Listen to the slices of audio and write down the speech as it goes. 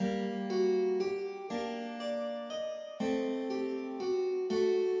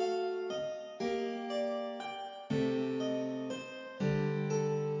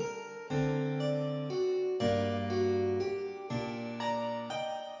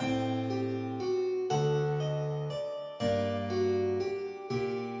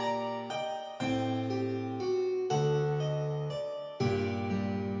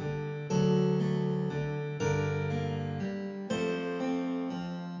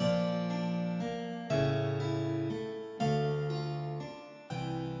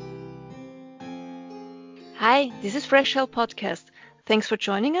Hi, this is Fresh Hell Podcast. Thanks for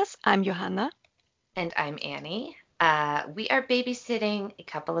joining us. I'm Johanna. And I'm Annie. We are babysitting a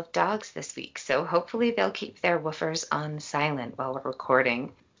couple of dogs this week, so hopefully they'll keep their woofers on silent while we're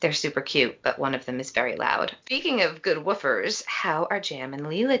recording. They're super cute, but one of them is very loud. Speaking of good woofers, how are Jam and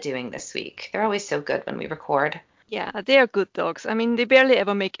Leela doing this week? They're always so good when we record. Yeah, they are good dogs. I mean, they barely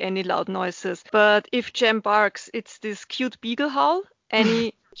ever make any loud noises. But if Jem barks, it's this cute beagle howl.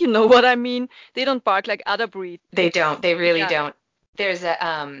 You know what I mean? They don't bark like other breeds. They don't. They really Yeah. don't. This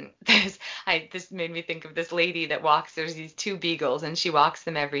made me think of this lady that walks. There's these two beagles, and she walks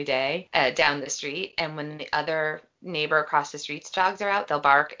them every day down the street. And when the other neighbor across the street's dogs are out, they'll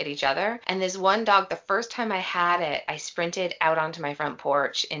bark at each other. And this one dog, the first time I had it, I sprinted out onto my front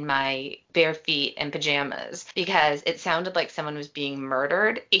porch in my bare feet and pajamas because it sounded like someone was being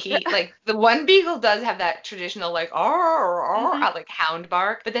murdered. Like the one beagle does have that traditional like like hound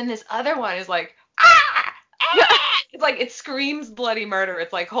bark, but then this other one is like ah! It's like it screams bloody murder.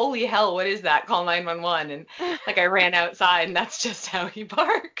 It's like, holy hell, what is that? Call 911. And like I ran outside and that's just how he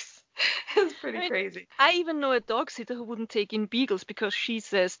barks. It's I pretty mean, crazy. I even know a dog sitter who wouldn't take in beagles because she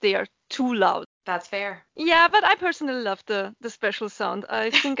says they are too loud. That's fair. Yeah, but I personally love the special sound. I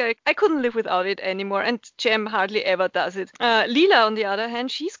think I couldn't live without it anymore, and Jem hardly ever does it. Leela, on the other hand,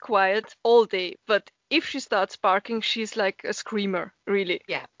 she's quiet all day, but if she starts barking, she's like a screamer, really.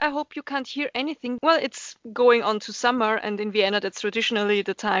 Yeah. I hope you can't hear anything. Well, it's going on to summer, and in Vienna, that's traditionally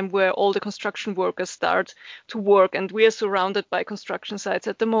the time where all the construction workers start to work, and we are surrounded by construction sites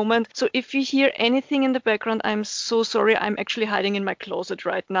at the moment. So if you hear anything in the background, I'm so sorry. I'm actually hiding in my closet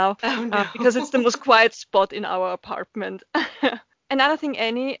right now Oh because it's the no. most quiet spot in our apartment. Another thing,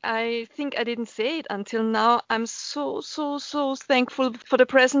 Annie, I think I didn't say it until now. I'm so thankful for the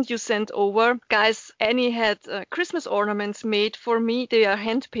present you sent over. Guys, Annie had Christmas ornaments made for me. They are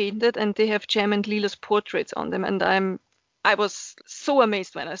hand painted and they have Jem and Leela's portraits on them. And I was so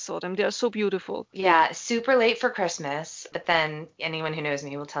amazed when I saw them. They are so beautiful. Yeah, super late for Christmas, but then anyone who knows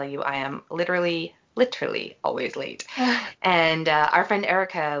me will tell you I am literally always late. And our friend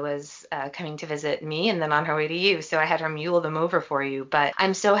Erica was coming to visit me and then on her way to you, so I had her mule them over for you. But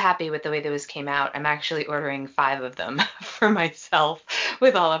I'm so happy with the way those came out. I'm actually ordering 5 of them for myself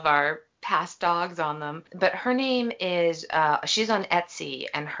with all of our past dogs on them. But her name is, she's on Etsy,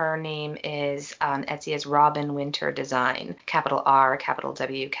 and her name is on Etsy is Robin Winter Design, capital R, capital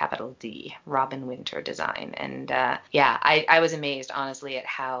W, capital D, Robin Winter Design. And yeah, I was amazed, honestly, at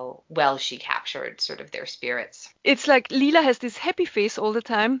how well she captured sort of their spirits. It's like Leela has this happy face all the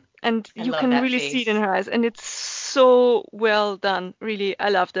time, and I you love can that really see it in face. her eyes, and it's so well done. Really, I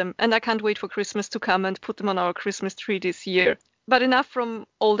love them, and I can't wait for Christmas to come and put them on our Christmas tree this year. But enough from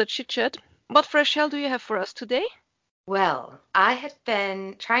all that chit chat. What fresh hell do you have for us today? Well, I had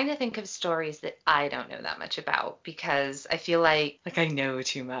been trying to think of stories that I don't know that much about because I feel like I know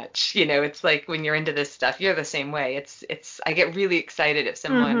too much. You know, it's like when you're into this stuff, you're the same way. It's I get really excited if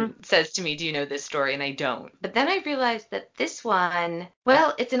Mm-hmm. someone says to me, "Do you know this story?" and I don't. But then I realized that this one,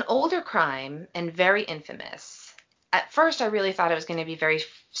 well, it's an older crime and very infamous. At first, I really thought it was going to be very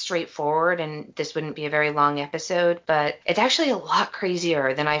straightforward and this wouldn't be a very long episode, but it's actually a lot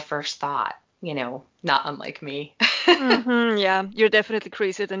crazier than I first thought. You know, not unlike me. Mm-hmm. Yeah, you're definitely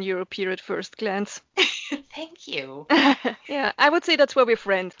crazier than you appear at first glance. Thank you. Yeah, I would say that's why we're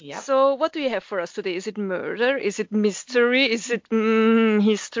friends. Yep. So, what do you have for us today? Is it murder? Is it mystery? Is it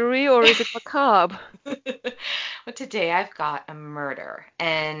history? Or is it macabre? Well, today I've got a murder,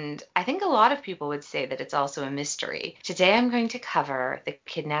 and I think a lot of people would say that it's also a mystery. Today I'm going to cover the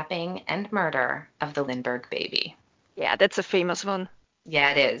kidnapping and murder of the Lindbergh baby. Yeah, that's a famous one.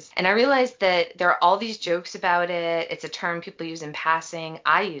 Yeah, it is. And I realized that there are all these jokes about it. It's a term people use in passing.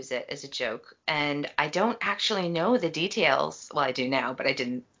 I use it as a joke, and I don't actually know the details. Well, I do now, but I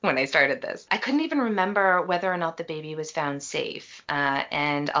didn't when I started this. I couldn't even remember whether or not the baby was found safe.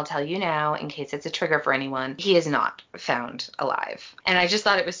 And I'll tell you now, in case it's a trigger for anyone, he is not found alive. And I just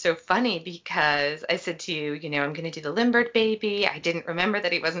thought it was so funny because I said to you, I'm going to do the Lindbergh baby. I didn't remember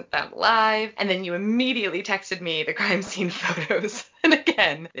that he wasn't found alive. And then you immediately texted me the crime scene photos. And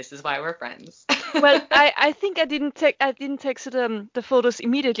again, this is why we're friends. Well, I think I didn't text the photos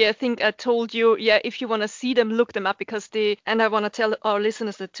immediately. I think I told you, yeah, if you want to see them, look them up because and I want to tell our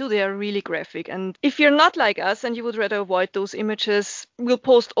listeners that too, they are really graphic. And if you're not like us and you would rather avoid those images, we'll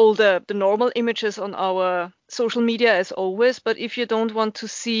post all the normal images on our social media as always, but if you don't want to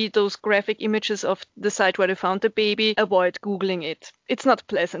see those graphic images of the site where they found the baby, avoid Googling it. It's not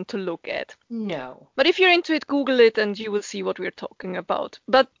pleasant to look at. No. But if you're into it, Google it and you will see what we're talking about.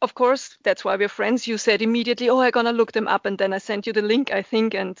 But of course, that's why we're friends. You said immediately, oh, I'm gonna look them up, and then I sent you the link, I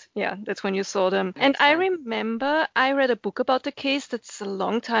think, and yeah, that's when you saw them. And I remember I read a book about the case that's a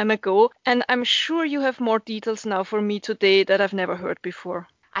long time ago, and I'm sure you have more details now for me today that I've never heard before.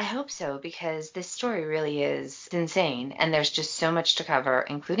 I hope so, because this story really is insane, and there's just so much to cover,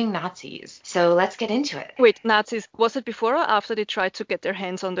 including Nazis. So let's get into it. Wait, Nazis, was it before or after they tried to get their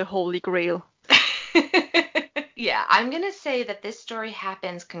hands on the Holy Grail? Yeah, I'm going to say that this story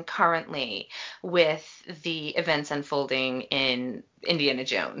happens concurrently with the events unfolding in Indiana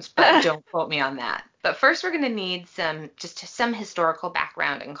Jones, but don't quote me on that. But first, we're going to need some historical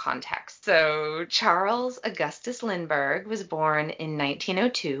background and context. So, Charles Augustus Lindbergh was born in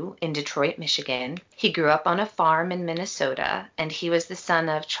 1902 in Detroit, Michigan. He grew up on a farm in Minnesota, and he was the son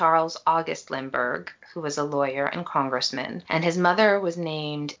of Charles August Lindbergh, who was a lawyer and congressman. And his mother was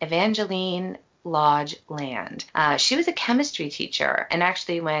named Evangeline Lodge Land. She was a chemistry teacher, and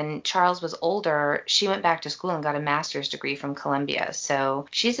actually when Charles was older, she went back to school and got a master's degree from Columbia, so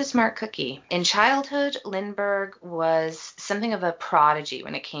she's a smart cookie. In childhood, Lindbergh was something of a prodigy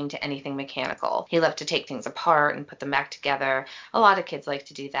when it came to anything mechanical. He loved to take things apart and put them back together. A lot of kids like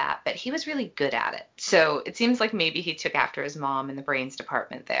to do that, but he was really good at it. So it seems like maybe he took after his mom in the brains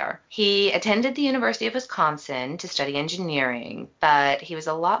department there. He attended the University of Wisconsin to study engineering, but he was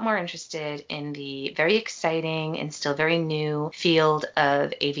a lot more interested in the very exciting and still very new field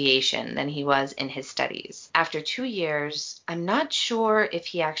of aviation than he was in his studies. After 2 years, I'm not sure if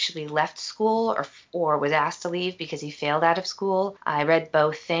he actually left school or was asked to leave because he failed out of school. I read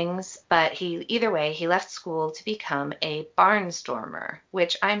both things, but either way, he left school to become a barnstormer,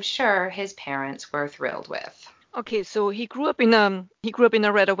 which I'm sure his parents were thrilled with. Okay, so he grew up in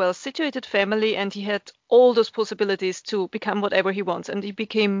a rather well situated family, and he had all those possibilities to become whatever he wants. And he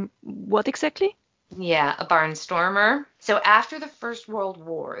became what exactly? Yeah, a barnstormer. So after the First World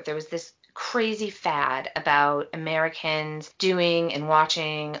War, there was this crazy fad about Americans doing and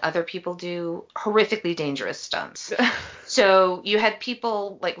watching other people do horrifically dangerous stunts. So you had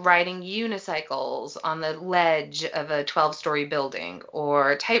people like riding unicycles on the ledge of a 12-story building,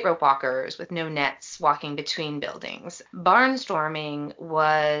 or tightrope walkers with no nets walking between buildings. Barnstorming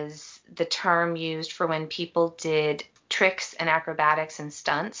was the term used for when people did tricks and acrobatics and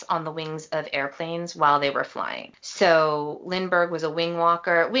stunts on the wings of airplanes while they were flying. So Lindbergh was a wing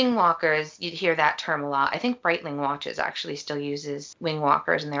walker. Wing walkers, you'd hear that term a lot. I think Breitling Watches actually still uses wing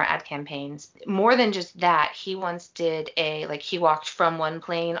walkers in their ad campaigns. More than just that, he once did he walked from one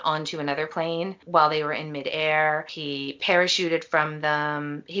plane onto another plane while they were in midair. He parachuted from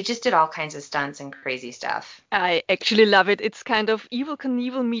them. He just did all kinds of stunts and crazy stuff. I actually love it. It's kind of Evel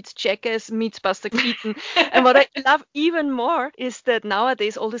Knievel meets Jackass meets Buster Keaton. And what I love even more is that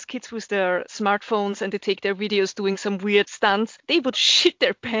nowadays all these kids with their smartphones and they take their videos doing some weird stunts, they would shit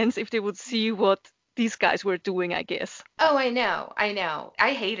their pants if they would see what these guys were doing, I guess. Oh, I know.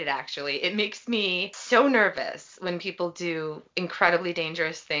 I hate it, actually. It makes me so nervous when people do incredibly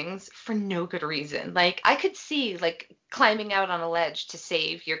dangerous things for no good reason. Like, I could see, like, climbing out on a ledge to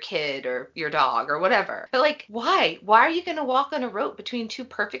save your kid or your dog or whatever. But, like, why? Why are you going to walk on a rope between two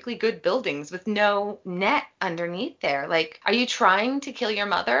perfectly good buildings with no net underneath there? Like, are you trying to kill your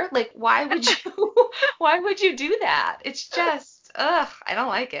mother? Like, why would you do that? It's just, ugh, I don't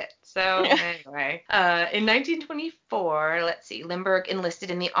like it. So anyway, in 1924, let's see, Lindbergh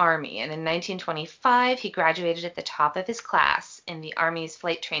enlisted in the Army, and in 1925, he graduated at the top of his class in the Army's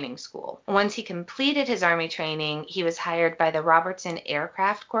flight training school. Once he completed his Army training, he was hired by the Robertson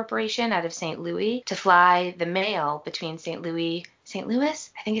Aircraft Corporation out of St. Louis to fly the mail between St. Louis?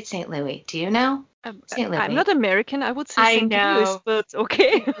 I think it's St. Louis. Do you know? St. Louis. I'm not American. I would say I St. Louis, know. but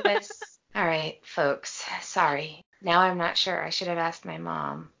okay. St. Louis. All right, folks. Sorry. Now I'm not sure. I should have asked my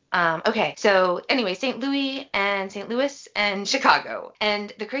mom. Okay, so anyway, St. Louis and Chicago.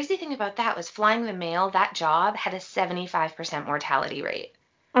 And the crazy thing about that was flying the mail, that job had a 75% mortality rate.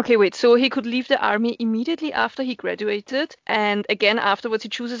 Okay, wait, so he could leave the army immediately after he graduated, and again afterwards he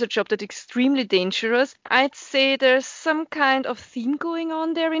chooses a job that's extremely dangerous. I'd say there's some kind of theme going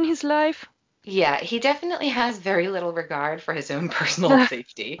on there in his life. Yeah, he definitely has very little regard for his own personal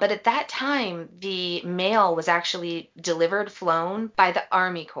safety. But at that time, the mail was actually delivered, flown by the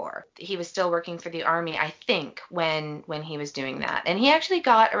Army Corps. He was still working for the Army, I think, when he was doing that. And he actually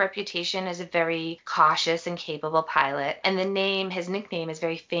got a reputation as a very cautious and capable pilot. And the name, his nickname, his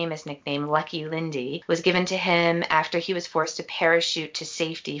very famous nickname, Lucky Lindy, was given to him after he was forced to parachute to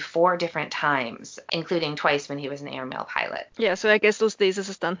safety 4 different times, including twice when he was an airmail pilot. Yeah, so I guess those days as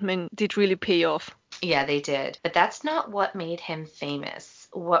a stuntman did really pay off. Yeah, they did. But that's not what made him famous.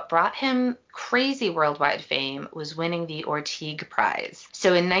 What brought him crazy worldwide fame was winning the Orteig Prize.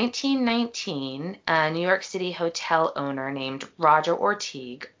 So in 1919, a New York City hotel owner named Roger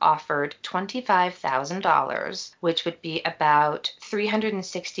Orteig offered $25,000, which would be about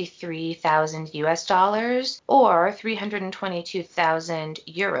 363,000 US dollars or 322,000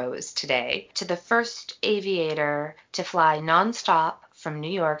 euros today, to the first aviator to fly nonstop from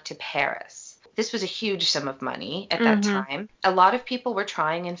New York to Paris. This was a huge sum of money at that time. A lot of people were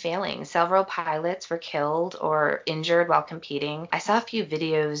trying and failing. Several pilots were killed or injured while competing. I saw a few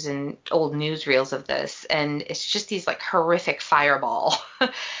videos and old newsreels of this, and it's just these like horrific fireball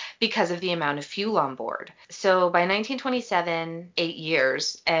because of the amount of fuel on board. So by 1927, 8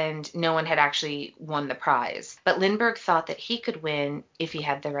 years, and no one had actually won the prize. But Lindbergh thought that he could win if he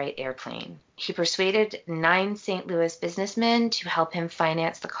had the right airplane. He persuaded 9 St. Louis businessmen to help him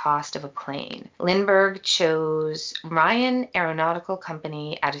finance the cost of a plane. Lindbergh chose Ryan Aeronautical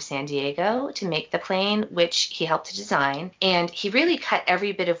Company out of San Diego to make the plane, which he helped to design. And he really cut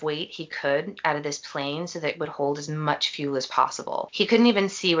every bit of weight he could out of this plane so that it would hold as much fuel as possible. He couldn't even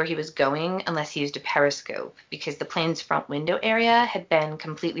see where he was going unless he used a periscope, because the plane's front window area had been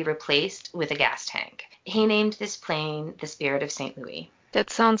completely replaced with a gas tank. He named this plane the Spirit of St. Louis. That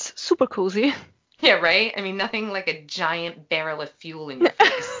sounds super cozy. Yeah, right? I mean, nothing like a giant barrel of fuel in your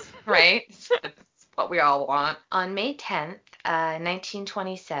face, right? That's what we all want. On May 10th,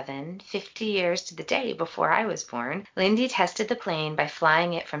 1927, 50 years to the day before I was born, Lindy tested the plane by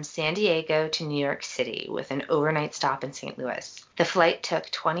flying it from San Diego to New York City with an overnight stop in St. Louis. The flight took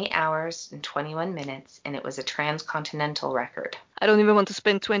 20 hours and 21 minutes, and it was a transcontinental record. I don't even want to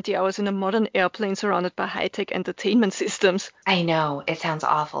spend 20 hours in a modern airplane surrounded by high-tech entertainment systems. I know. It sounds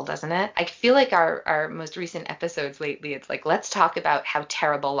awful, doesn't it? I feel like our most recent episodes lately, it's like, let's talk about how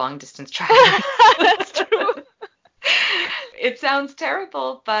terrible long-distance traveling is. That's true. It sounds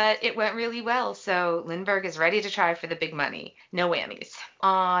terrible, but it went really well. So Lindbergh is ready to try for the big money. No whammies.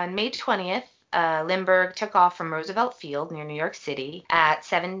 On May 20th, Lindbergh took off from Roosevelt Field near New York City at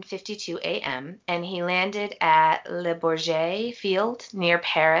 7:52 a.m. and he landed at Le Bourget Field near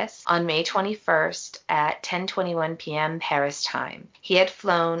Paris on May 21st at 10:21 p.m. Paris time. He had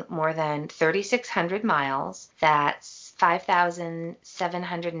flown more than 3,600 miles. That's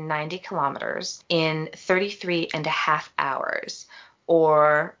 5,790 kilometers in 33 and a half hours,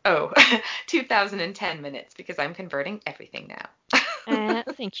 or 2010 minutes, because I'm converting everything now.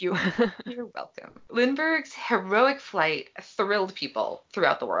 Thank you. You're welcome. Lindbergh's heroic flight thrilled people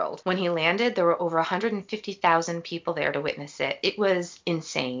throughout the world. When he landed, there were over 150,000 people there to witness it. It was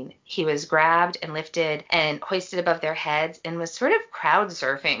insane. He was grabbed and lifted and hoisted above their heads and was sort of crowd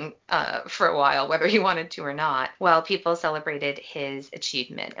surfing for a while, whether he wanted to or not, while people celebrated his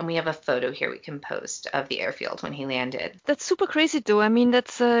achievement. And we have a photo here we can post of the airfield when he landed. That's super crazy, though. I mean,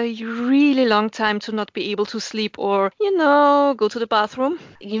 that's a really long time to not be able to sleep or, go to the bathroom.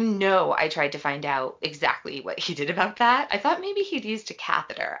 I tried to find out exactly what he did about that. I thought maybe he'd used a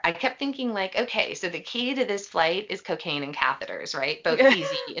catheter. I kept thinking like, okay, so the key to this flight is cocaine and catheters, right? Both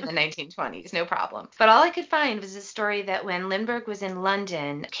easy in the 1920s, no problem. But all I could find was a story that when Lindbergh was in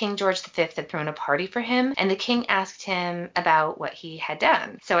London, King George V had thrown a party for him, and the king asked him about what he had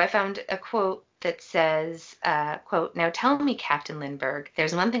done. So I found a quote that says, quote, "Now tell me, Captain Lindbergh,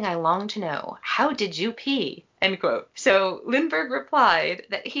 there's one thing I long to know. How did you pee?" End quote. So Lindbergh replied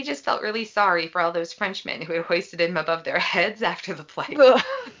that he just felt really sorry for all those Frenchmen who had hoisted him above their heads after the flight.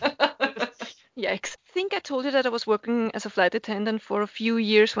 Yikes. I think I told you that I was working as a flight attendant for a few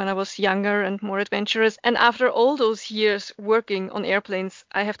years when I was younger and more adventurous. And after all those years working on airplanes,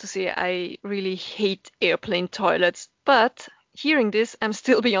 I have to say I really hate airplane toilets. But hearing this, I'm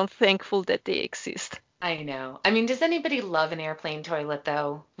still beyond thankful that they exist. I know. I mean, does anybody love an airplane toilet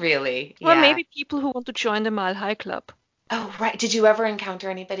though? Really? Or Yeah. maybe people who want to join the Mile High Club. Oh, right. Did you ever encounter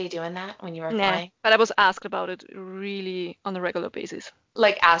anybody doing that when you were Nah, flying? but I was asked about it really on a regular basis.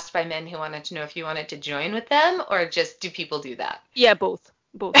 Like asked by men who wanted to know if you wanted to join with them, or just do people do that? Yeah, both.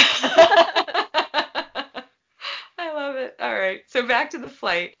 Both. I love it. All right. So back to the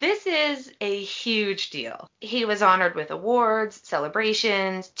flight. This is a huge deal. He was honored with awards,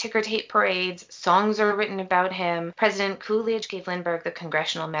 celebrations, ticker tape parades, songs are written about him. President Coolidge gave Lindbergh the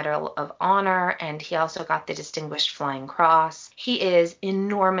Congressional Medal of Honor, and he also got the Distinguished Flying Cross. He is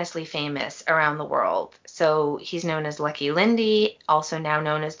enormously famous around the world. So he's known as Lucky Lindy, also now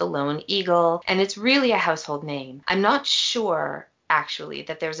known as the Lone Eagle, and it's really a household name. I'm not sure actually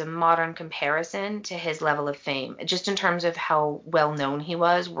that there's a modern comparison to his level of fame, just in terms of how well known he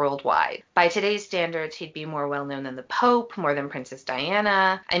was worldwide. By today's standards, he'd be more well known than the Pope, more than Princess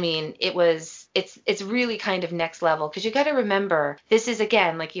Diana. I mean, it's really kind of next level, because you got to remember, this is,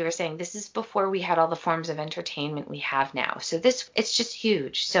 again, like you were saying, this is before we had all the forms of entertainment we have now. So it's just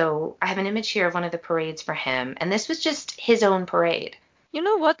huge. So I have an image here of one of the parades for him, and this was just his own parade. You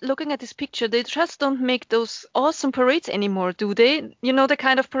know what? Looking at this picture, they just don't make those awesome parades anymore, do they? You know, the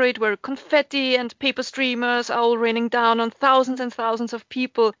kind of parade where confetti and paper streamers are all raining down on thousands and thousands of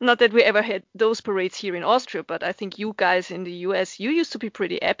people. Not that we ever had those parades here in Austria, but I think you guys in the US, you used to be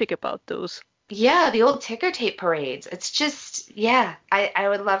pretty epic about those. Yeah, the old ticker tape parades. It's just, yeah, I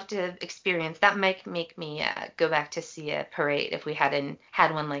would love to experience that. Might make me go back to see a parade if we hadn't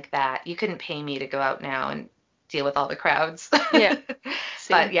had one like that. You couldn't pay me to go out now and deal with all the crowds. Yeah,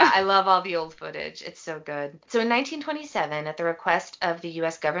 But same. yeah, I love all the old footage. It's so good. So in 1927, at the request of the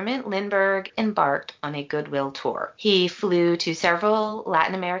US government, Lindbergh embarked on a goodwill tour. He flew to several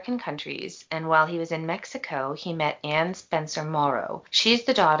Latin American countries, and while he was in Mexico, he met Anne Spencer Morrow. She's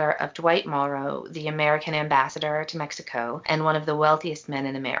the daughter of Dwight Morrow, the American ambassador to Mexico, and one of the wealthiest men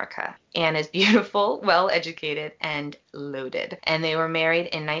in America. Anne is beautiful, well-educated, and loaded. And they were married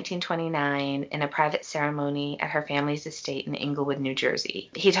in 1929 in a private ceremony at her family's estate in Englewood, New Jersey.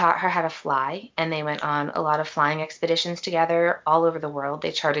 He taught her how to fly, and they went on a lot of flying expeditions together all over the world.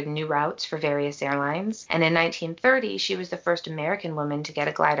 They charted new routes for various airlines. And in 1930, she was the first American woman to get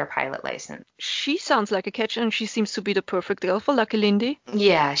a glider pilot license. She sounds like a catch, and she seems to be the perfect girl for Lucky Lindy.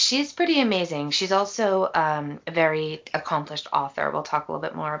 Yeah, she's pretty amazing. She's also a very accomplished author. We'll talk a little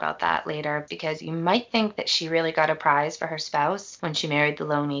bit more about that later, because you might think that she really got a prize for her spouse when she married the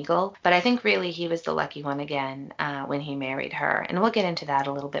Lone Eagle, but I think really he was the lucky one again when he married her. And we'll get into that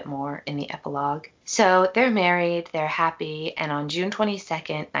a little bit more in the epilogue. So they're married, they're happy, and on June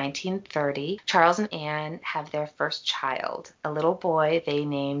 22nd, 1930, Charles and Anne have their first child, a little boy they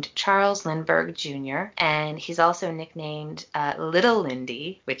named Charles Lindbergh Jr., and he's also nicknamed Little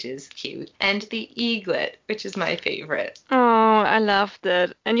Lindy, which is cute, and the Eaglet, which is my favorite. Oh, I love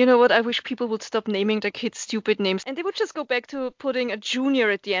that. And you know what? I wish people would stop naming their kids stupid names, and they would just go back to putting a junior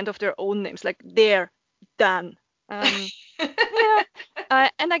at the end of their own names, like they're done. Yeah.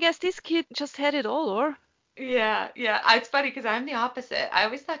 And I guess this kid just had it all, or? Yeah, yeah. It's funny because I'm the opposite. I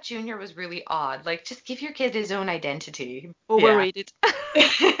always thought Junior was really odd. Like, just give your kid his own identity. Yeah. Overrated.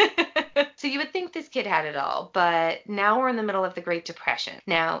 So you would think this kid had it all, but now we're in the middle of the Great Depression.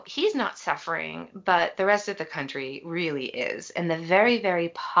 Now, he's not suffering, but the rest of the country really is. And the very, very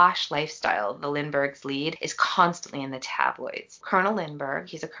posh lifestyle the Lindberghs lead is constantly in the tabloids. Colonel Lindbergh,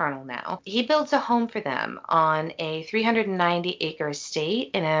 he's a colonel now, he builds a home for them on a 390-acre estate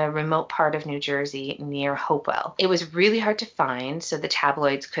in a remote part of New Jersey near Hopewell. It was really hard to find, so the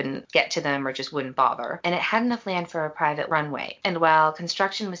tabloids couldn't get to them or just wouldn't bother. And it had enough land for a private runway. And while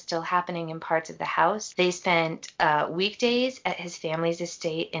construction was still happening in parts of the house, they spent weekdays at his family's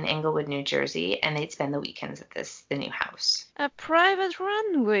estate in Englewood, New Jersey, and they'd spend the weekends at the new house. A private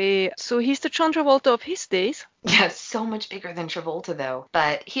runway. So he's the John Travolta of his days. Yeah, so much bigger than Travolta, though.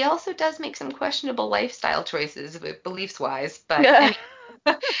 But he also does make some questionable lifestyle choices, beliefs-wise. But Yeah.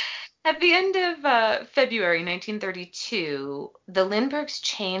 at the end of February 1932, the Lindberghs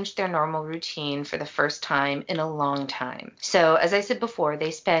changed their normal routine for the first time in a long time. So, as I said before, they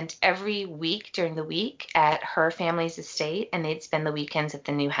spent every week during the week at her family's estate, and they'd spend the weekends at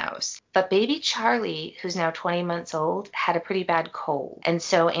the new house. But baby Charlie, who's now 20 months old, had a pretty bad cold. And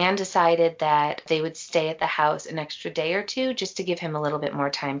so Anne decided that they would stay at the house an extra day or two just to give him a little bit more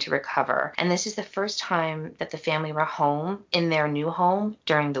time to recover. And this is the first time that the family were home in their new home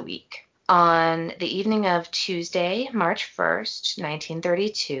during the week. On the evening of Tuesday, March 1st,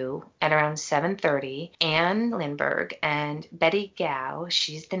 1932, at around 7:30, Anne Lindbergh and Betty Gow,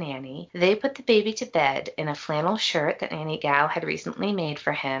 she's the nanny, they put the baby to bed in a flannel shirt that Nanny Gow had recently made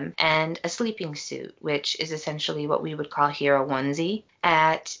for him and a sleeping suit, which is essentially what we would call here a onesie.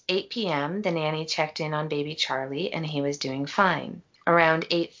 At 8 p.m., the nanny checked in on baby Charlie, and he was doing fine. Around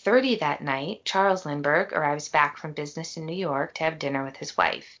 8:30 that night, Charles Lindbergh arrives back from business in New York to have dinner with his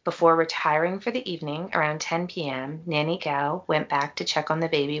wife. Before retiring for the evening, around 10 p.m., Nanny Gao went back to check on the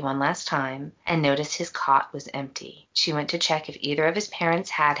baby one last time and noticed his cot was empty. She went to check if either of his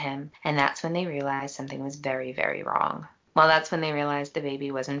parents had him, and that's when they realized something was very, very wrong. Well, that's when they realized the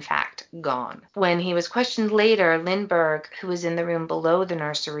baby was in fact gone. When he was questioned later, Lindbergh, who was in the room below the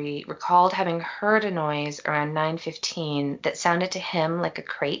nursery, recalled having heard a noise around 9:15 that sounded to him like a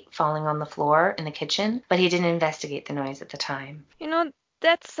crate falling on the floor in the kitchen, but he didn't investigate the noise at the time. You know,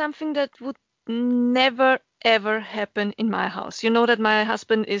 that's something that would never ever happen in my house. You know that my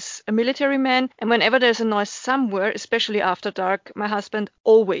husband is a military man, and whenever there's a noise somewhere, especially after dark, my husband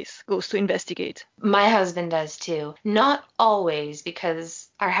always goes to investigate. My husband does too. Not always, because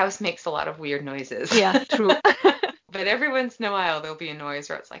our house makes a lot of weird noises. Yeah, true. But every once in a while, there'll be a noise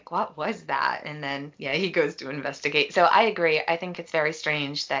where it's like, what was that? And then, yeah, he goes to investigate. So I agree. I think it's very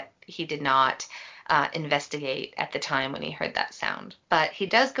strange that he did not investigate at the time when he heard that sound. But he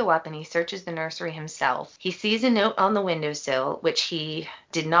does go up and he searches the nursery himself. He sees a note on the windowsill, which he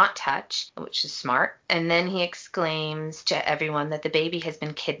did not touch, which is smart. And then he exclaims to everyone that the baby has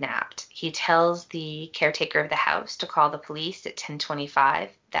been kidnapped. He tells the caretaker of the house to call the police at 10:25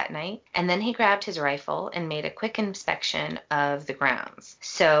 that night. And then he grabbed his rifle and made a quick inspection of the grounds.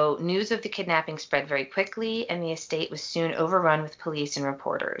 So news of the kidnapping spread very quickly, and the estate was soon overrun with police and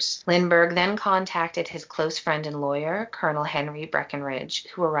reporters. Lindbergh then contacted his close friend and lawyer, Colonel Henry Breckinridge,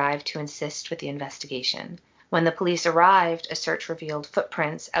 who arrived to assist with the investigation. When the police arrived, a search revealed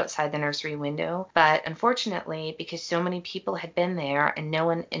footprints outside the nursery window, but unfortunately, because so many people had been there and no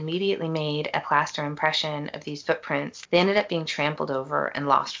one immediately made a plaster impression of these footprints, they ended up being trampled over and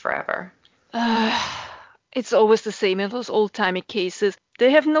lost forever. It's always the same in those old-timey cases.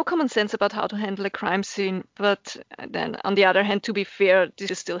 They have no common sense about how to handle a crime scene, but then, on the other hand, to be fair,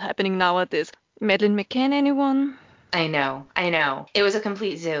 this is still happening nowadays. Madeleine McCann, anyone? I know. It was a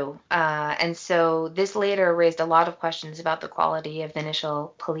complete zoo. And so this later raised a lot of questions about the quality of the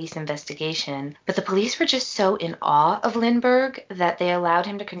initial police investigation. But the police were just so in awe of Lindbergh that they allowed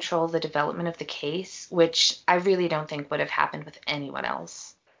him to control the development of the case, which I really don't think would have happened with anyone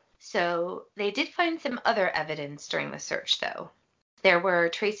else. So they did find some other evidence during the search, though. There were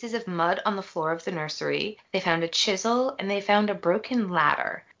traces of mud on the floor of the nursery. They found a chisel and they found a broken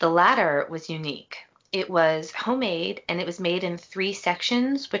ladder. The ladder was unique. It was homemade and it was made in 3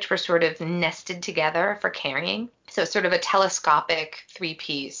 sections, which were sort of nested together for carrying. So it's sort of a telescopic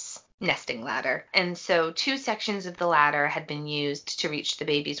 3-piece nesting ladder. And so 2 sections of the ladder had been used to reach the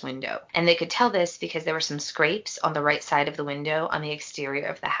baby's window. And they could tell this because there were some scrapes on the right side of the window on the exterior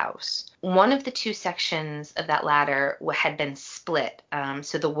of the house. One of the 2 sections of that ladder had been split.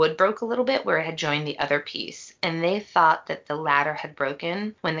 So the wood broke a little bit where it had joined the other piece. And they thought that the ladder had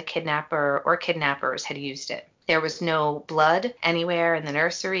broken when the kidnapper or kidnappers had used it. There was no blood anywhere in the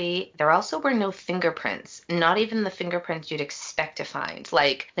nursery. There also were no fingerprints, not even the fingerprints you'd expect to find,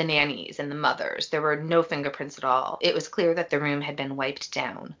 like the nannies and the mothers. There were no fingerprints at all. It was clear that the room had been wiped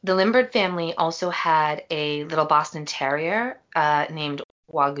down. The Lindbergh family also had a little Boston Terrier named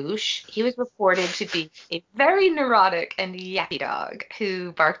Wagoosh. He was reported to be a very neurotic and yappy dog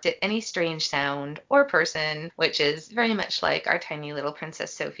who barked at any strange sound or person, which is very much like our tiny little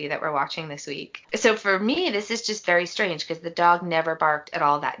Princess Sophie that we're watching this week. So for me, this is just very strange because the dog never barked at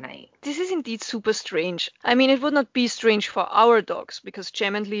all that night. This is indeed super strange. I mean, it would not be strange for our dogs, because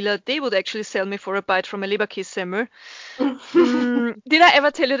Jem and Lila, they would actually sell me for a bite from a Leberkäse-Semmel. Did I ever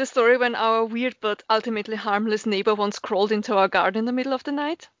tell you the story when our weird but ultimately harmless neighbor once crawled into our garden in the middle of the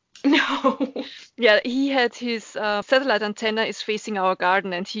night? No. Yeah, he had his satellite antenna is facing our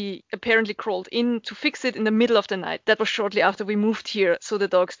garden, and he apparently crawled in to fix it in the middle of the night. That was shortly after we moved here, so the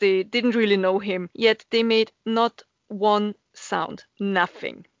dogs, they didn't really know him. Yet they made not one sound,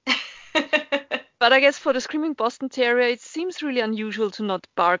 nothing. But I guess for the screaming Boston Terrier, it seems really unusual to not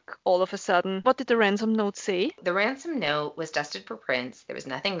bark all of a sudden. What did the ransom note say? The ransom note was dusted for prints. There was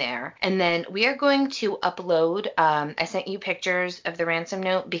nothing there. And then we are going to upload, I sent you pictures of the ransom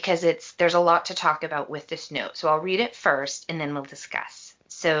note because there's a lot to talk about with this note. So I'll read it first and then we'll discuss.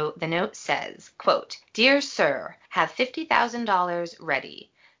 So the note says, quote, "Dear Sir, have $50,000 ready.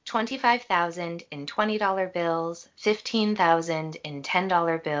 25,000 in $20 bills, 15,000 in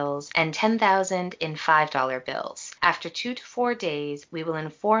 $10 bills, and 10,000 in $5 bills. After 2 to 4 days, we will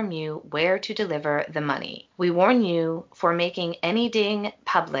inform you where to deliver the money. We warn you for making any ding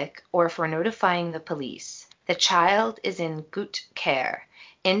public or for notifying the police. The child is in good care.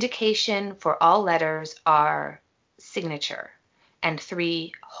 Indication for all letters are signature and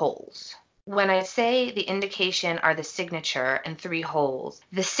 3 holes." when I say the indication are the signature and 3 holes,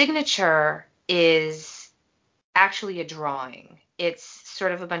 the signature is actually a drawing. It's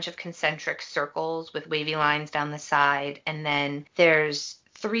sort of a bunch of concentric circles with wavy lines down the side, and then there's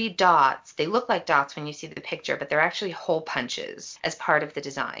 3 dots. They look like dots when you see the picture, but they're actually hole punches as part of the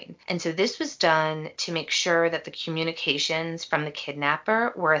design. And so this was done to make sure that the communications from the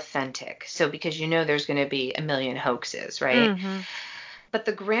kidnapper were authentic. So because there's going to be a million hoaxes, right? Mm-hmm. But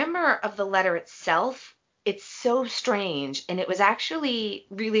the grammar of the letter itself, it's so strange, and it was actually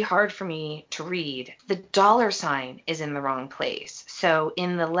really hard for me to read. The $ is in the wrong place. So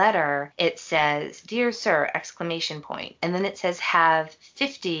in the letter, it says, "Dear Sir!" ! And then it says, "Have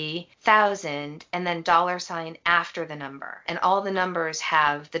 50,000," and then $ after the number. And all the numbers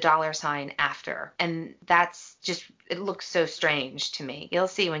have the $ after. And that's just, it looks so strange to me. You'll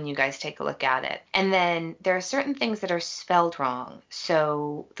see when you guys take a look at it. And then there are certain things that are spelled wrong.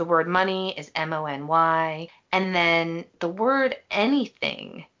 So the word money is MONY. And then the word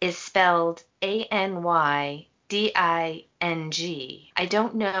anything is spelled ANYDING. I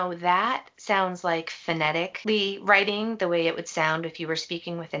don't know. That sounds like phonetically writing the way it would sound if you were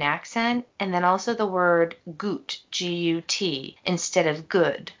speaking with an accent. And then also the word gut, G-U-T, instead of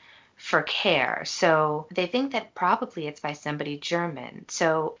good for care. So they think that probably it's by somebody German.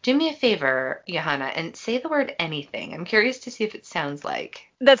 So do me a favor, Johanna, and say the word anything. I'm curious to see if it sounds like.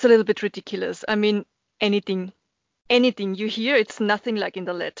 That's a little bit ridiculous. I mean, anything you hear, it's nothing like in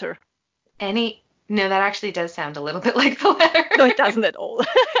the letter. No, that actually does sound a little bit like the letter. No, it doesn't at all.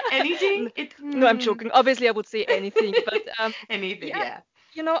 Anything? No, I'm joking. Obviously, I would say anything, but Anything, yeah,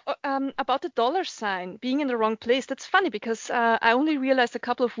 yeah. about the $ being in the wrong place, that's funny because I only realized a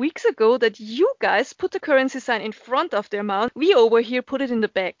couple of weeks ago that you guys put the currency sign in front of the amount. We over here put it in the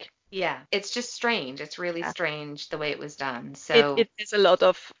back. Yeah, it's just strange. It's really strange the way it was done. It So it is a lot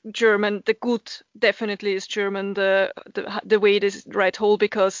of German. The gut definitely is German. The way it is right whole,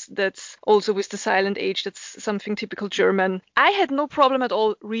 because that's also with the silent H. That's something typical German. I had no problem at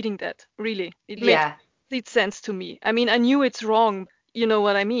all reading that. Really, it made yeah, complete sense to me. I mean, I knew it's wrong. You know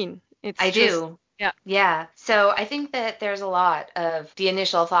what I mean? It's I just do. yeah. Yeah. So I think that there's a lot of the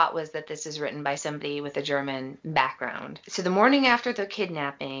initial thought was that this is written by somebody with a German background. So the morning after the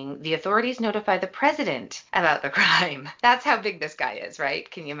kidnapping, the authorities notify the president about the crime. That's how big this guy is, right?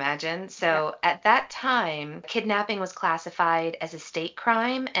 Can you imagine? Yeah. So at that time, kidnapping was classified as a state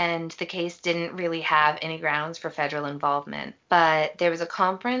crime, and the case didn't really have any grounds for federal involvement. But there was a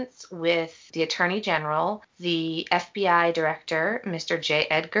conference with the Attorney General, the FBI Director, Mr. J.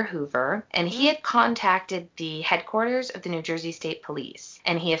 Edgar Hoover, and he had contacted the headquarters of the New Jersey State Police,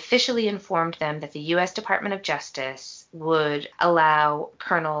 and he officially informed them that the U.S. Department of Justice would allow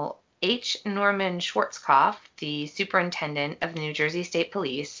Colonel H. Norman Schwarzkopf, the superintendent of the New Jersey State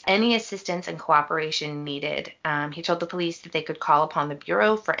Police, any assistance and cooperation needed. He told the police that they could call upon the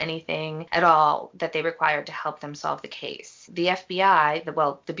Bureau for anything at all that they required to help them solve the case. The FBI,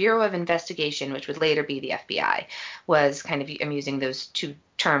 the Bureau of Investigation, which would later be the FBI, was kind of, I'm using those two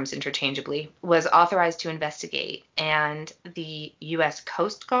terms interchangeably, was authorized to investigate, and the U.S.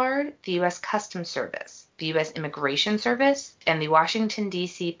 Coast Guard, the U.S. Customs Service, the U.S. Immigration Service, and the Washington,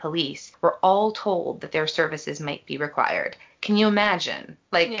 D.C. Police were all told that their services might be required. Can you imagine?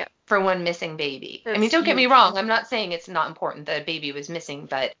 Yeah. For one missing baby. I mean, That's don't get me huge. wrong. I'm not saying it's not important that a baby was missing,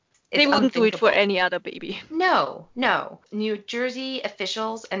 but They it's wouldn't do it for unthinkable. any other baby. No, no. New Jersey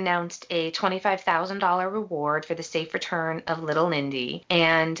officials announced a $25,000 reward for the safe return of little Lindy,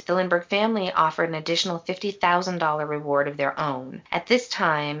 and the Lindbergh family offered an additional $50,000 reward of their own. At this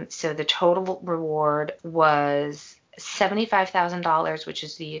time, so the total reward was $75,000, which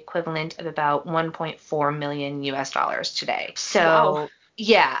is the equivalent of about 1.4 million US dollars today. Wow. So,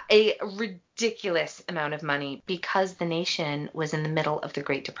 yeah, a ridiculous amount of money because the nation was in the middle of the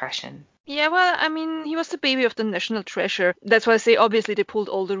Great Depression. Yeah, well, I mean, he was the baby of the national treasure. That's why I say obviously they pulled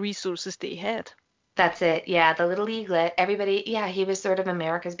all the resources they had. That's it. Yeah, the little eaglet. Everybody, yeah, he was sort of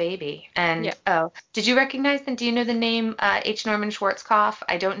America's baby. Yeah. And oh, did you recognize them? Do you know the name H. Norman Schwarzkopf?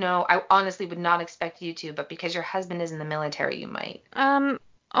 I don't know. I honestly would not expect you to, but because your husband is in the military, you might. Um,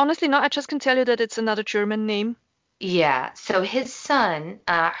 Honestly, no, I just can tell you that it's another German name. Yeah, so his son,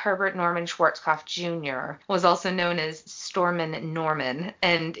 Herbert Norman Schwarzkopf Jr., was also known as Stormin Norman,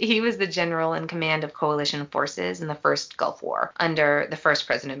 and he was the general in command of coalition forces in the first Gulf War under the first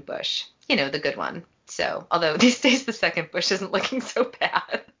President Bush. You know, the good one. So, although these days the second Bush isn't looking so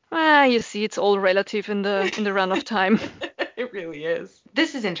bad. You see, it's all relative in the run of time. It really is.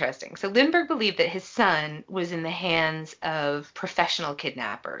 This is interesting. So Lindbergh believed that his son was in the hands of professional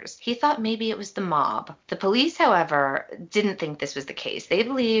kidnappers. He thought maybe it was the mob. The police, however, didn't think this was the case. They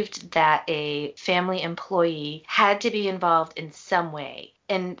believed that a family employee had to be involved in some way.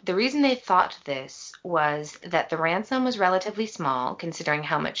 And the reason they thought this was that the ransom was relatively small, considering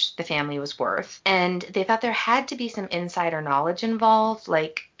how much the family was worth. And they thought there had to be some insider knowledge involved,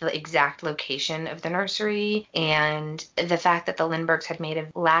 like the exact location of the nursery and the fact that the Lindberghs had made a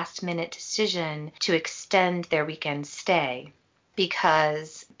last-minute decision to extend their weekend stay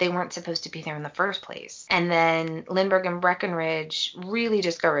because they weren't supposed to be there in the first place. And then Lindbergh and Breckenridge really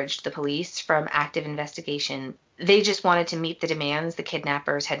discouraged the police from active investigation. They just wanted to meet the demands the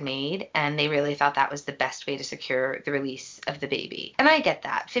kidnappers had made, and they really thought that was the best way to secure the release of the baby. And I get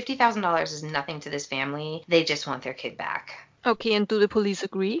that. $50,000 is nothing to this family. They just want their kid back. Okay, and do the police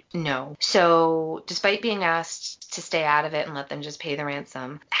agree? No. So, despite being asked to stay out of it and let them just pay the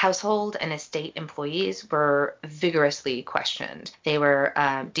ransom, household and estate employees were vigorously questioned. They were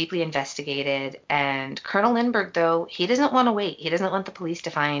deeply investigated, and Colonel Lindbergh, though, he doesn't want to wait. He doesn't want the police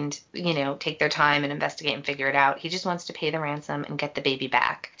to take their time and investigate and figure it out. He just wants to pay the ransom and get the baby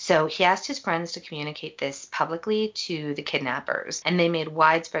back. So, he asked his friends to communicate this publicly to the kidnappers, and they made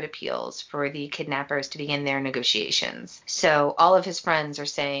widespread appeals for the kidnappers to begin their negotiations. So all of his friends are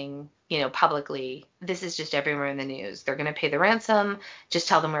saying, publicly, this is just everywhere in the news. They're going to pay the ransom. Just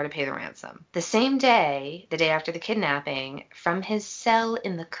tell them where to pay the ransom. The same day, the day after the kidnapping, from his cell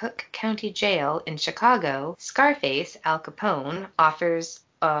in the Cook County Jail in Chicago, Scarface, Al Capone, offers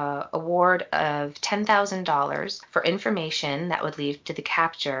an award of $10,000 for information that would lead to the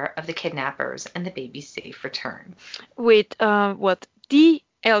capture of the kidnappers and the baby's safe return. Wait, what? The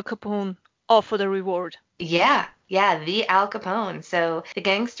Al Capone offered a reward? Yeah, the Al Capone. So the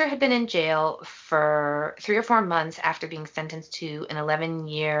gangster had been in jail for 3 or 4 months after being sentenced to an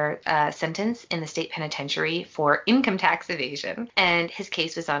 11-year sentence in the state penitentiary for income tax evasion, and his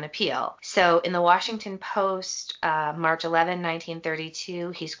case was on appeal. So in the Washington Post, March 11,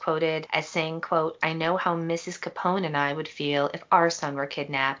 1932, he's quoted as saying, quote, "I know how Mrs. Capone and I would feel if our son were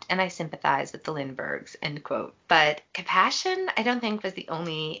kidnapped, and I sympathize with the Lindberghs," end quote. But compassion, I don't think, was the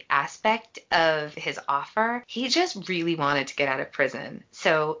only aspect of his offer. He just really wanted to get out of prison.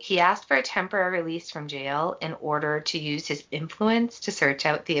 So he asked for a temporary release from jail in order to use his influence to search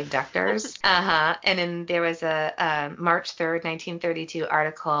out the abductors. And then there was a March 3rd, 1932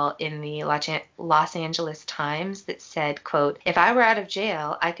 article in the Los Angeles Times that said, quote, "If I were out of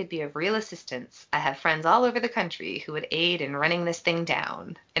jail, I could be of real assistance. I have friends all over the country who would aid in running this thing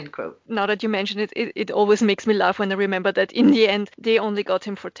down," end quote. Now that you mention it, it always makes me laugh when I remember that in the end, they only got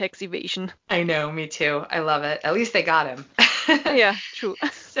him for tax evasion. I know, me too. I love it. At least they got him. Yeah, true.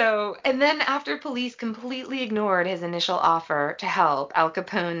 So, and then after police completely ignored his initial offer to help, Al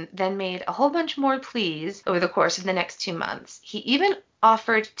Capone then made a whole bunch more pleas over the course of the next 2 months. He even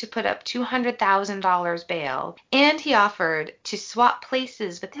offered to put up $200,000 bail, and he offered to swap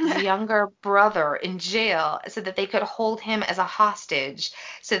places with his younger brother in jail so that they could hold him as a hostage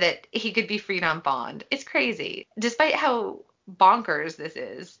so that he could be freed on bond. It's crazy. Despite how bonkers this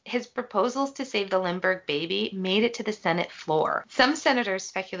is, his proposals to save the Lindbergh baby made it to the Senate floor. Some senators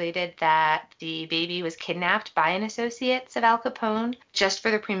speculated that the baby was kidnapped by an associate of Al Capone just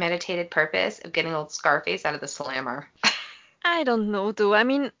for the premeditated purpose of getting old Scarface out of the slammer. I don't know, though. I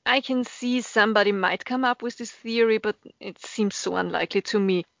mean, I can see somebody might come up with this theory, but it seems so unlikely to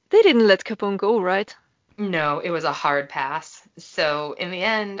me. They didn't let Capone go, right? No, it was a hard pass. So in the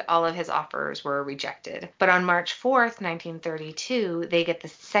end, all of his offers were rejected. But on March 4th, 1932, they get the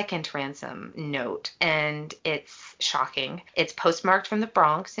second ransom note, and it's shocking. It's postmarked from the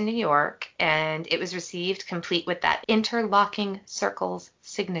Bronx in New York, and it was received complete with that interlocking circles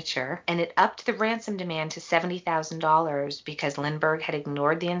signature, and it upped the ransom demand to $70,000 because Lindbergh had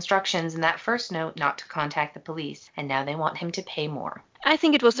ignored the instructions in that first note not to contact the police, and now they want him to pay more. I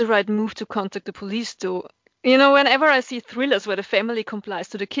think it was the right move to contact the police, though. Whenever I see thrillers where the family complies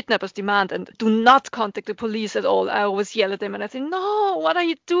to the kidnapper's demand and do not contact the police at all, I always yell at them and I say, "No, what are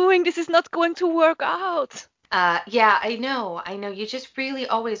you doing? This is not going to work out." Yeah, I know. You just really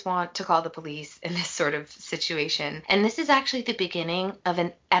always want to call the police in this sort of situation. And this is actually the beginning of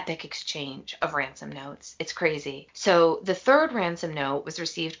an epic exchange of ransom notes. It's crazy. So the third ransom note was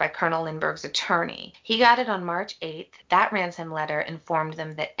received by Colonel Lindbergh's attorney. He got it on March 8th. That ransom letter informed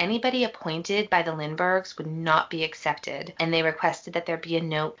them that anybody appointed by the Lindberghs would not be accepted, and they requested that there be a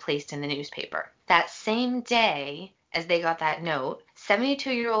note placed in the newspaper. That same day, as they got that note.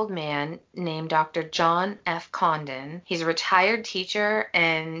 72-year-old man named Dr. John F. Condon. He's a retired teacher,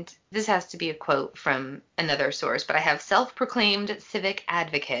 and this has to be a quote from another source, but I have self-proclaimed civic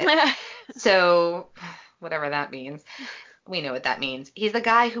advocate. So whatever that means. We know what that means. He's the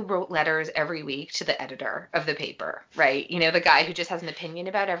guy who wrote letters every week to the editor of the paper, right? You know, the guy who just has an opinion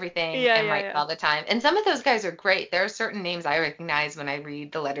about everything and writes all the time. And some of those guys are great. There are certain names I recognize when I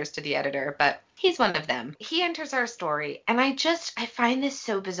read the letters to the editor, but he's one of them. He enters our story, and I find this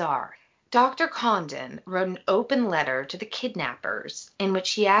so bizarre. Dr. Condon wrote an open letter to the kidnappers in which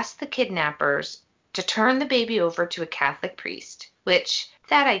he asked the kidnappers to turn the baby over to a Catholic priest, which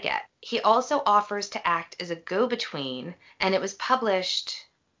that I get. He also offers to act as a go-between, and it was published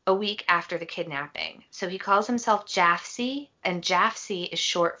a week after the kidnapping. So he calls himself Jaffe, and Jaffe is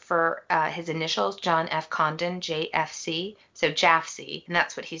short for his initials, John F. Condon, JFC, so Jaffe, and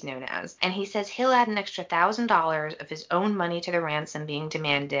that's what he's known as. And he says he'll add an extra $1,000 of his own money to the ransom being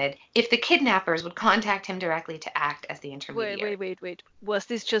demanded if the kidnappers would contact him directly to act as the intermediary. Wait. Was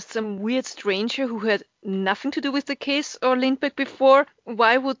this just some weird stranger who had nothing to do with the case or Lindbergh before?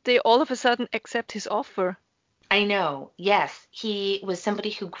 Why would they all of a sudden accept his offer? I know. Yes, he was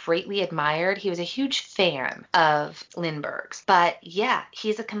somebody who greatly admired. He was a huge fan of Lindbergh's. But yeah,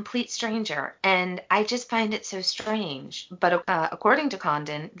 he's a complete stranger. And I just find it so strange. But according to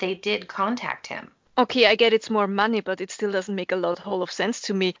Condon, they did contact him. Okay, I get it's more money, but it still doesn't make a whole of sense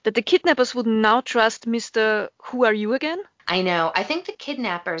to me that the kidnappers would now trust Mr. Who Are You again? I know. I think the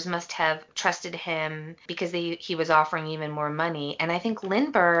kidnappers must have trusted him because he was offering even more money. And I think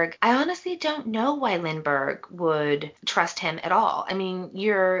Lindbergh, I honestly don't know why Lindbergh would trust him at all. I mean,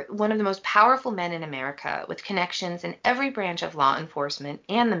 you're one of the most powerful men in America with connections in every branch of law enforcement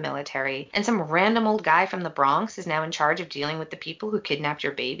and the military. And some random old guy from the Bronx is now in charge of dealing with the people who kidnapped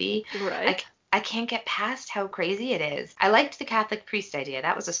your baby. Right. I can't get past how crazy it is. I liked the Catholic priest idea.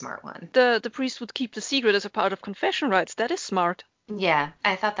 That was a smart one. The priest would keep the secret as a part of confession rites. That is smart. Yeah,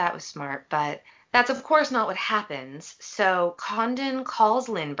 I thought that was smart, but that's of course not what happens. So Condon calls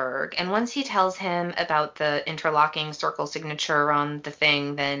Lindbergh, and once he tells him about the interlocking circle signature on the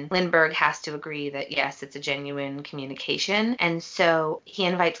thing, then Lindbergh has to agree that yes, it's a genuine communication. And so he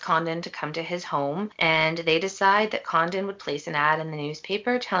invites Condon to come to his home, and they decide that Condon would place an ad in the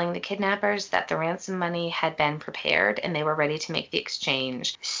newspaper telling the kidnappers that the ransom money had been prepared and they were ready to make the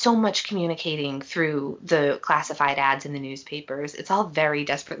exchange. So much communicating through the classified ads in the newspapers. It's all very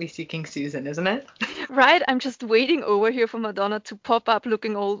Desperately Seeking Susan, isn't it? Right, I'm just waiting over here for Madonna to pop up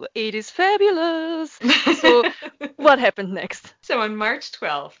looking all 80s fabulous. So what happened next? So on March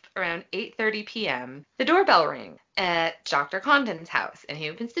 12th, around 8:30 p.m., the doorbell rings at Dr. Condon's house, and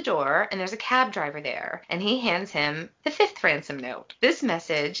he opens the door, and there's a cab driver there, and he hands him the 5th ransom note. This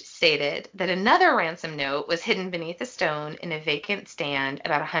message stated that another ransom note was hidden beneath a stone in a vacant stand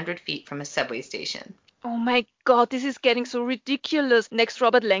about 100 feet from a subway station. Oh my God, this is getting so ridiculous. Next,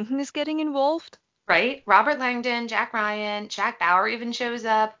 Robert Langdon is getting involved? Right? Robert Langdon, Jack Ryan, Jack Bauer even shows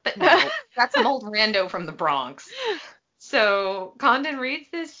up, but no, that's some old rando from the Bronx. So Condon reads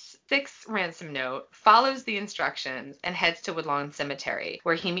this 6th ransom note, follows the instructions, and heads to Woodlawn Cemetery,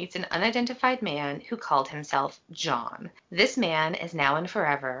 where he meets an unidentified man who called himself John. This man is now and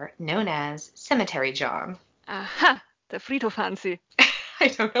forever known as Cemetery John. Aha, der Friedhof Hansi. I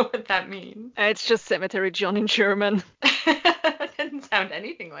don't know what that means. It's just Cemetery John in German. Didn't sound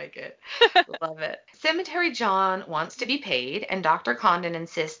anything like it. Love it. Cemetery John wants to be paid, and Dr. Condon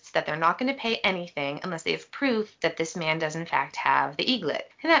insists that they're not going to pay anything unless they have proof that this man does in fact have the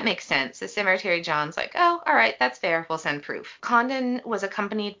eaglet. And that makes sense. The Cemetery John's like, oh, all right, that's fair. We'll send proof. Condon was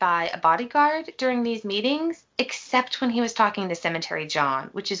accompanied by a bodyguard during these meetings, except when he was talking to Cemetery John,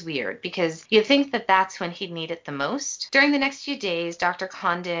 which is weird because you'd think that that's when he'd need it the most. During the next few days, Dr.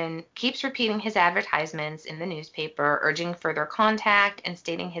 Condon keeps repeating his advertisements in the newspaper, urging further contact and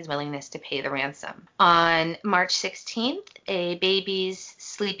stating his willingness to pay the ransom. On March 16th, a baby's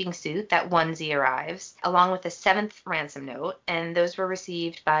sleeping suit, that onesie, arrives, along with a 7th ransom note, and those were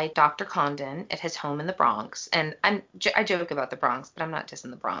received by Dr. Condon at his home in the Bronx. And I joke about the Bronx, but I'm not just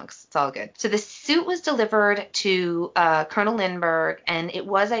in the Bronx. It's all good. So the suit was delivered to Colonel Lindbergh, and it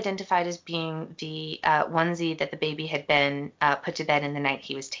was identified as being the onesie that the baby had been put to bed in the night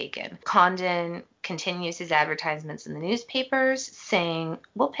he was taken. Condon continues his advertisements in the newspapers saying,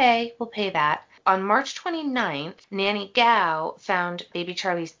 we'll pay that. On March 29th, Nanny Gao found baby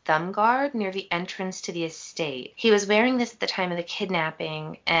Charlie's thumb guard near the entrance to the estate. He was wearing this at the time of the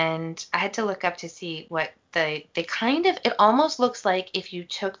kidnapping, and I had to look up to see what they kind of, it almost looks like if you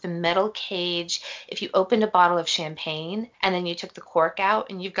took the metal cage, if you opened a bottle of champagne and then you took the cork out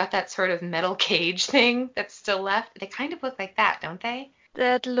and you've got that sort of metal cage thing that's still left. They kind of look like that, don't they?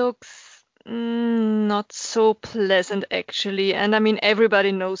 That looks not so pleasant, actually. And I mean,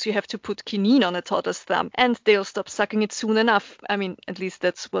 everybody knows you have to put quinine on a toddler's thumb, and they'll stop sucking it soon enough. I mean, at least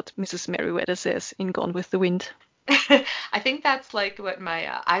that's what Mrs. Merriweather says in Gone with the Wind. I think that's like what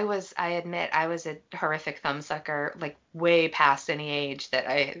I admit I was a horrific thumb sucker, like way past any age that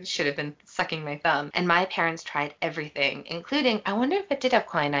I should have been sucking my thumb. And my parents tried everything, including, I wonder if it did have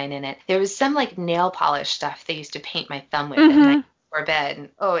quinine in it. There was some like nail polish stuff they used to paint my thumb with at night before bed. And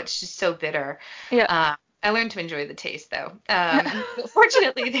oh, it's just so bitter. Yeah. I learned to enjoy the taste though. But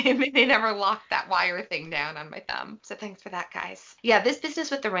fortunately, they never locked that wire thing down on my thumb. So thanks for that, guys. Yeah, this business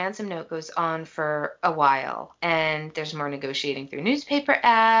with the ransom note goes on for a while, and there's more negotiating through newspaper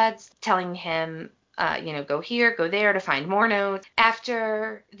ads, telling him, go here, go there to find more notes.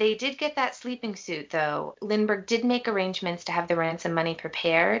 After they did get that sleeping suit, though, Lindbergh did make arrangements to have the ransom money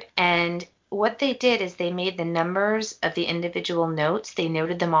prepared, and what they did is they made the numbers of the individual notes, they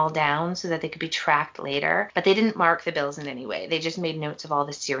noted them all down so that they could be tracked later, but they didn't mark the bills in any way. They just made notes of all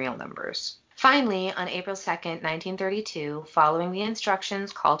the serial numbers. Finally, on April 2nd, 1932, following the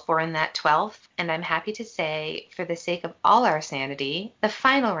instructions called for in that 12th, and I'm happy to say, for the sake of all our sanity, the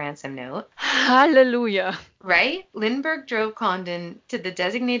final ransom note. Hallelujah. Right? Lindbergh drove Condon to the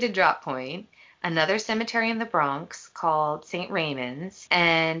designated drop point, another cemetery in the Bronx called St. Raymond's,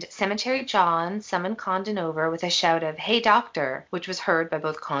 and Cemetery John summoned Condon over with a shout of, "Hey, doctor," which was heard by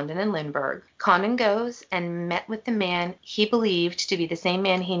both Condon and Lindbergh. Condon goes and met with the man he believed to be the same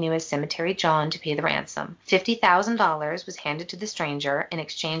man he knew as Cemetery John to pay the ransom. $50,000 was handed to the stranger in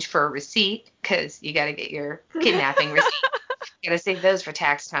exchange for a receipt, because you got to get your kidnapping receipt. Got to save those for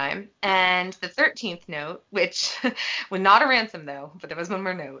tax time. And the 13th note, which was not a ransom though, but there was one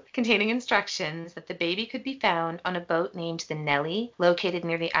more note, containing instructions that the baby could be found on a boat named the Nellie, located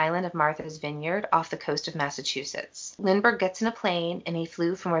near the island of Martha's Vineyard off the coast of Massachusetts. Lindbergh gets in a plane and he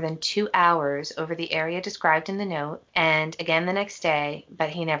flew for more than 2 hours over the area described in the note, and again the next day, but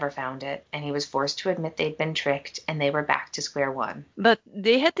he never found it, and he was forced to admit they'd been tricked and they were back to square one. But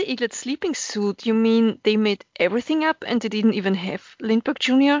they had the Eaglet sleeping suit. You mean they made everything up and they didn't even have Lindbergh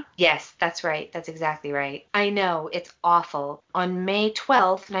Jr.? Yes, that's right. That's exactly right. I know, it's awful. On May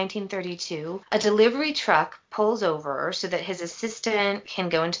 12th, 1932, a delivery truck pulls over so that his assistant can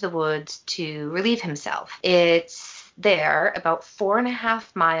go into the woods to relieve himself. It's there, about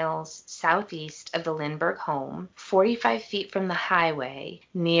 4.5 miles southeast of the Lindbergh home, 45 feet from the highway,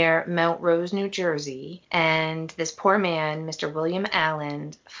 near Mount Rose, New Jersey, and this poor man, Mr. William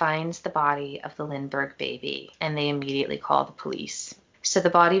Allen, finds the body of the Lindbergh baby, and they immediately call the police. So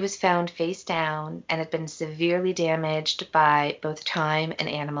the body was found face down and had been severely damaged by both time and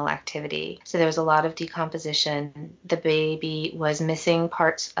animal activity. So there was a lot of decomposition. The baby was missing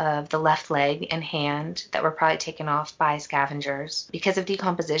parts of the left leg and hand that were probably taken off by scavengers. Because of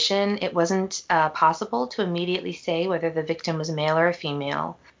decomposition, it wasn't possible to immediately say whether the victim was male or a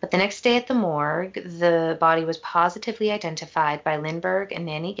female. But the next day at the morgue, the body was positively identified by Lindbergh and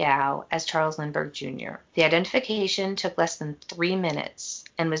Nanny Gao as Charles Lindbergh Jr. The identification took less than 3 minutes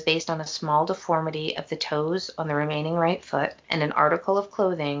and was based on a small deformity of the toes on the remaining right foot and an article of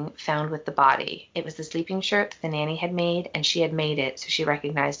clothing found with the body. It was the sleeping shirt that the nanny had made, and she had made it, so she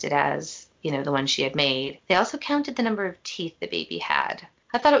recognized it as, the one she had made. They also counted the number of teeth the baby had.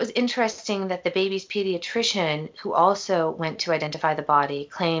 I thought it was interesting that the baby's pediatrician, who also went to identify the body,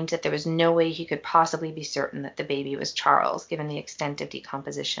 claimed that there was no way he could possibly be certain that the baby was Charles, given the extent of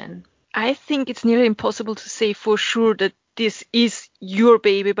decomposition. I think it's nearly impossible to say for sure that this is your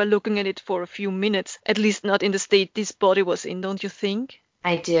baby by looking at it for a few minutes, at least not in the state this body was in, don't you think?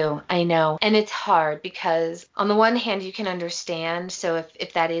 I do. I know. And it's hard because on the one hand, you can understand. So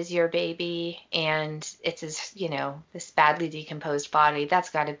if that is your baby and it's this badly decomposed body, that's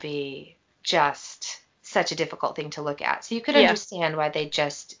got to be just such a difficult thing to look at. So you could understand why they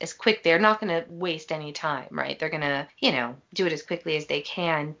just they're not going to waste any time, right? They're going to, do it as quickly as they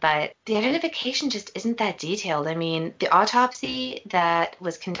can. But the identification just isn't that detailed. I mean, the autopsy that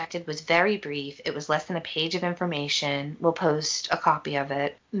was conducted was very brief. It was less than a page of information. We'll post a copy of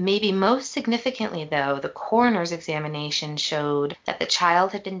it. Maybe most significantly, though, the coroner's examination showed that the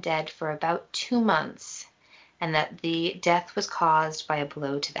child had been dead for about 2 months and that the death was caused by a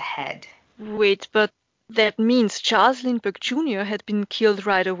blow to the head. Wait, but that means Charles Lindbergh Jr. had been killed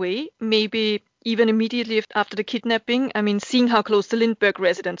right away, maybe even immediately after the kidnapping. I mean, seeing how close the Lindbergh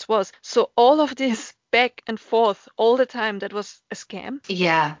residence was. So all of this back and forth all the time, that was a scam.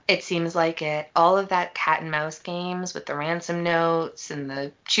 Yeah, it seems like it. All of that cat and mouse games with the ransom notes and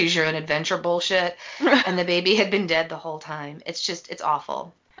the choose your own adventure bullshit, and the baby had been dead the whole time. It's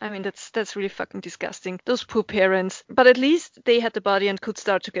awful. I mean, that's really fucking disgusting. Those poor parents. But at least they had the body and could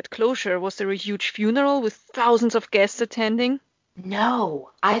start to get closure. Was there a huge funeral with thousands of guests attending? No,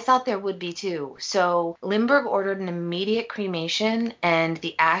 I thought there would be too. So Lindbergh ordered an immediate cremation and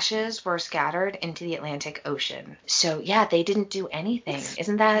the ashes were scattered into the Atlantic Ocean. So yeah, they didn't do anything.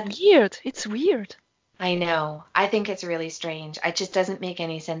 Isn't that Weird. It's weird. I know. I think it's really strange. It just doesn't make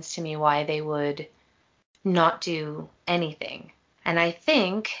any sense to me why they would not do anything. And I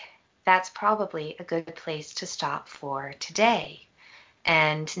think that's probably a good place to stop for today.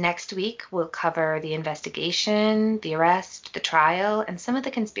 And next week, we'll cover the investigation, the arrest, the trial, and some of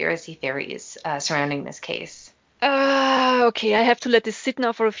the conspiracy theories surrounding this case. Okay, I have to let this sit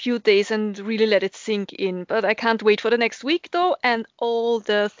now for a few days and really let it sink in. But I can't wait for the next week, though, and all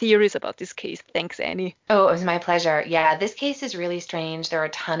the theories about this case. Thanks, Annie. Oh, it was my pleasure. Yeah, this case is really strange. There are a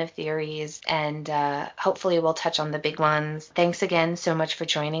ton of theories, and hopefully we'll touch on the big ones. Thanks again so much for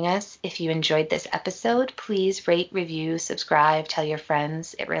joining us. If you enjoyed this episode, please rate, review, subscribe, tell your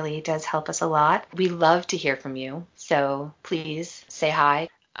friends. It really does help us a lot. We love to hear from you, so please say hi.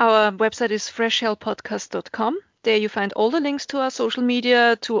 Our website is freshhellpodcast.com. There you find all the links to our social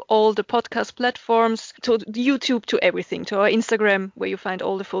media, to all the podcast platforms, to YouTube, to everything, to our Instagram, where you find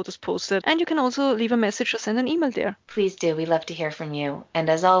all the photos posted. And you can also leave a message or send an email there. Please do. We love to hear from you. And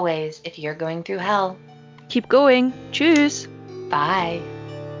as always, if you're going through hell, Keep going. Tschüss. bye.